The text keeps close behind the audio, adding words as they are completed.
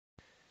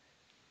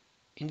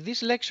In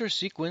this lecture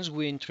sequence,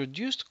 we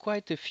introduced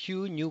quite a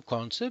few new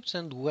concepts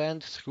and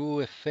went through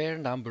a fair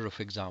number of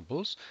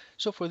examples.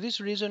 So for this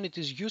reason, it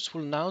is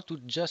useful now to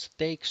just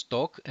take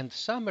stock and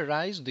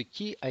summarize the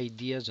key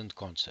ideas and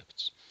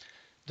concepts.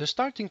 The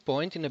starting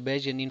point in a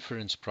Bayesian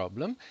inference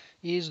problem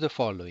is the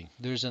following.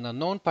 There is an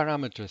unknown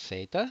parameter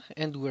theta,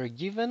 and we're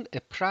given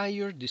a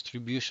prior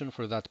distribution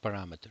for that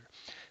parameter.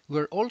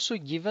 We're also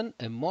given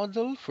a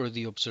model for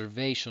the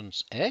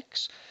observations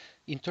x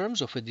in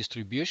terms of a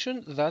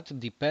distribution that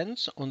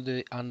depends on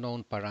the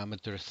unknown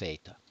parameter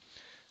theta.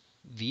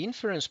 The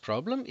inference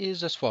problem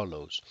is as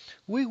follows.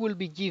 We will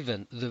be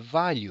given the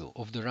value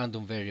of the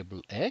random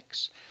variable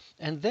x,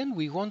 and then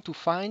we want to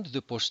find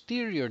the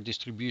posterior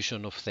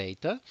distribution of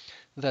theta.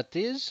 That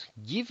is,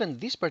 given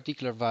this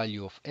particular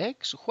value of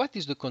x, what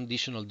is the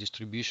conditional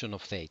distribution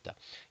of theta?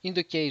 In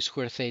the case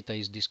where theta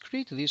is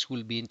discrete, this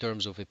will be in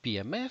terms of a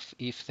PMF.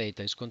 If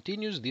theta is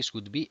continuous, this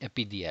would be a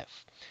PDF.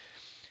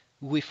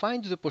 We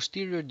find the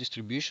posterior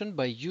distribution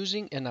by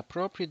using an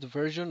appropriate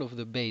version of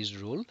the Bayes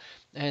rule,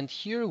 and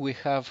here we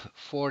have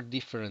 4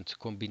 different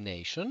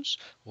combinations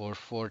or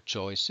 4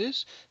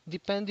 choices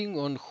depending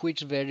on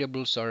which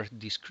variables are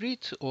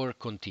discrete or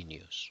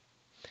continuous.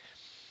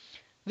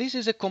 This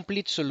is a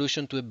complete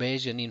solution to a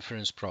Bayesian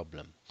inference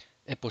problem,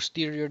 a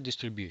posterior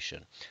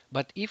distribution.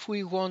 But if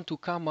we want to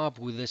come up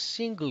with a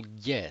single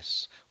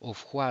guess of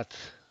what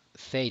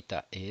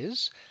theta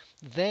is,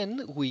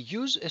 then we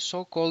use a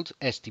so-called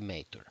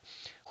estimator.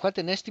 What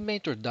an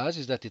estimator does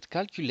is that it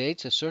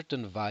calculates a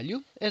certain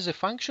value as a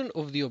function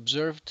of the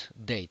observed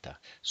data.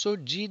 So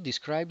G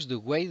describes the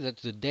way that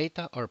the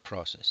data are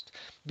processed.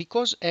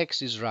 Because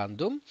x is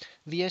random,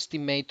 the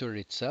estimator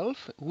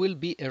itself will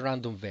be a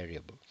random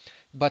variable.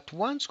 But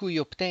once we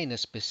obtain a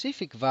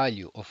specific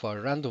value of our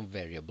random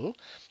variable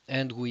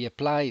and we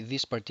apply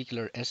this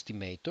particular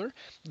estimator,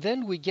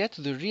 then we get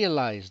the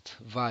realized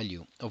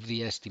value of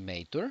the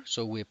estimator.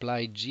 So we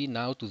apply G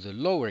now to the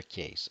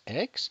lowercase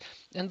x,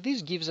 and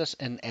this gives us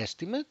an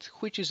estimate,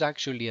 which is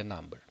actually a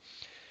number.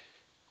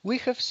 We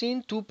have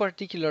seen 2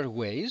 particular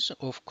ways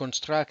of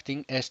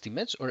constructing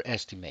estimates or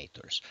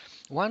estimators.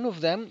 One of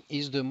them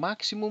is the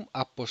maximum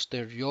a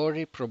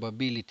posteriori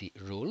probability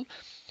rule,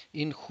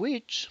 in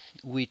which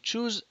we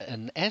choose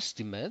an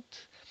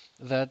estimate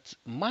that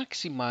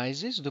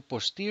maximizes the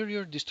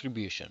posterior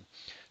distribution.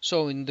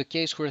 So in the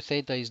case where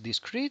theta is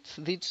discrete,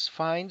 this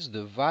finds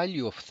the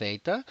value of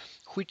theta,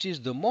 which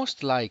is the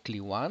most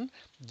likely one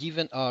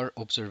given our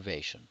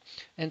observation.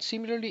 And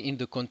similarly, in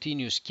the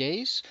continuous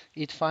case,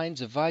 it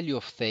finds a value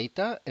of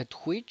theta at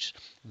which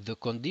the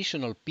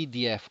conditional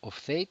PDF of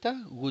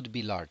theta would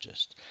be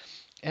largest.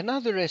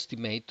 Another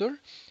estimator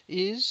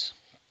is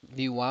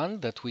the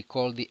one that we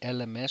call the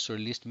LMS or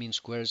least mean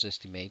squares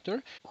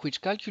estimator, which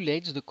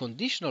calculates the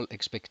conditional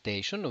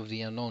expectation of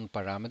the unknown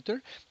parameter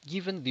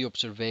given the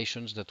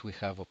observations that we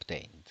have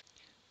obtained.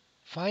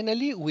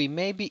 Finally, we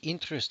may be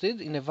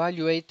interested in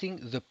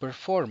evaluating the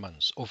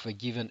performance of a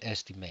given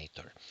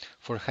estimator.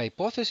 For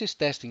hypothesis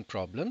testing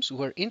problems,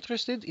 we're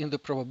interested in the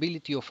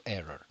probability of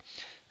error.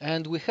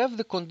 And we have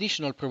the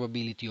conditional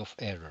probability of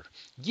error.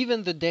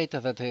 Given the data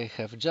that I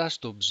have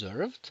just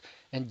observed,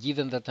 and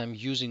given that I'm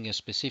using a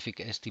specific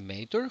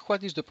estimator,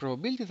 what is the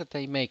probability that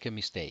I make a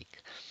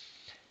mistake?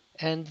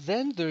 And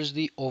then there's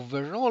the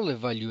overall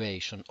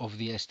evaluation of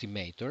the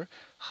estimator.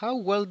 How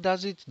well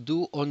does it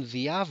do on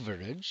the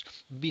average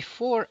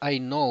before I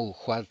know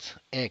what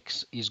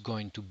x is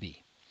going to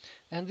be?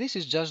 And this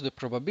is just the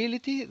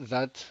probability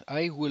that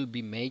I will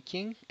be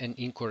making an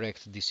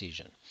incorrect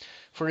decision.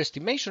 For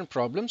estimation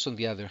problems, on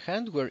the other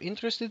hand, we're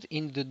interested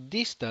in the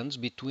distance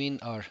between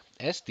our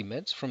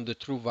estimates from the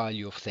true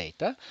value of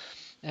theta,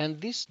 and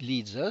this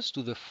leads us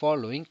to the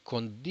following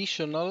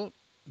conditional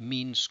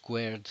mean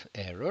squared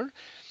error.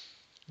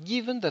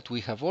 Given that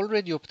we have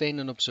already obtained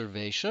an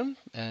observation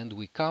and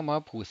we come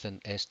up with an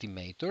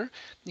estimator,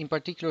 in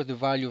particular the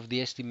value of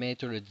the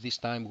estimator at this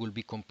time will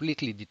be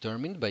completely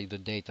determined by the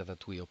data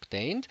that we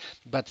obtained,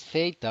 but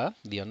theta,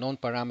 the unknown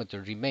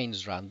parameter,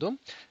 remains random,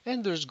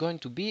 and there's going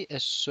to be a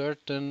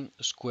certain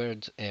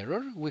squared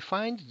error. We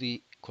find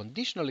the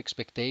conditional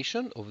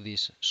expectation of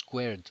this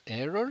squared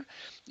error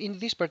in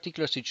this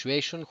particular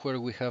situation where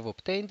we have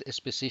obtained a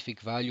specific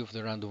value of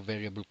the random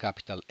variable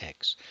capital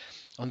X.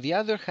 On the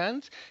other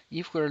hand,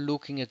 if we're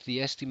looking at the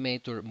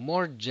estimator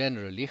more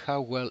generally,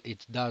 how well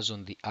it does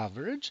on the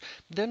average,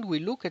 then we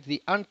look at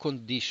the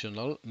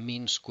unconditional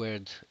mean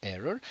squared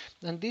error,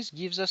 and this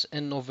gives us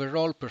an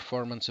overall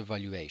performance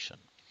evaluation.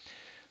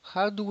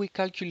 How do we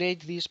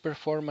calculate these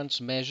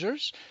performance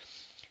measures?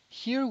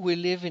 Here we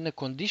live in a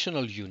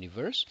conditional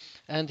universe,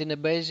 and in a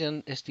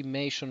Bayesian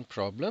estimation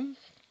problem,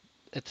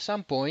 at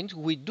some point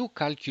we do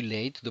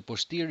calculate the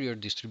posterior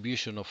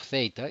distribution of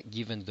theta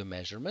given the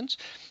measurements.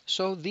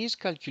 So these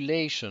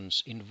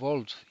calculations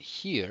involved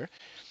here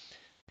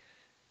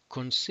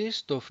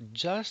consist of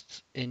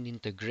just an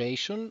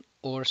integration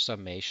or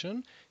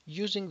summation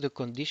using the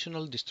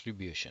conditional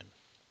distribution.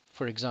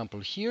 For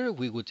example, here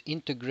we would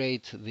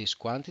integrate this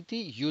quantity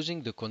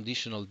using the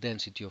conditional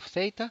density of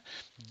theta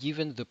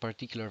given the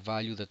particular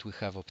value that we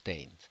have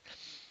obtained.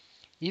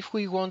 If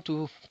we want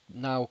to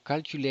now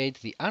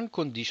calculate the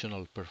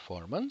unconditional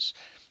performance,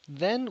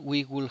 then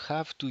we will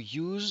have to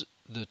use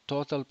the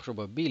total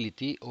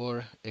probability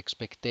or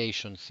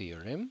expectation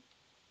theorem.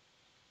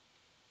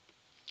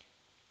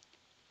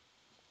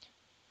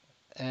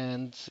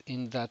 And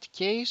in that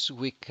case,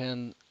 we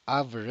can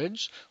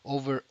average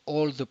over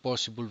all the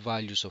possible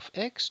values of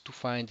x to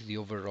find the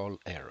overall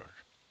error.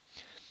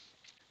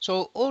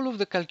 So all of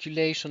the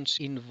calculations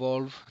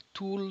involve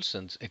tools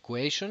and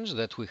equations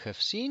that we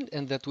have seen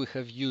and that we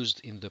have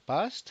used in the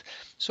past.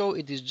 So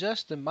it is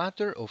just a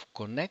matter of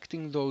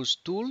connecting those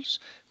tools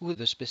with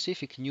the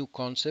specific new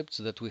concepts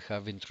that we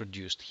have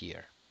introduced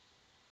here.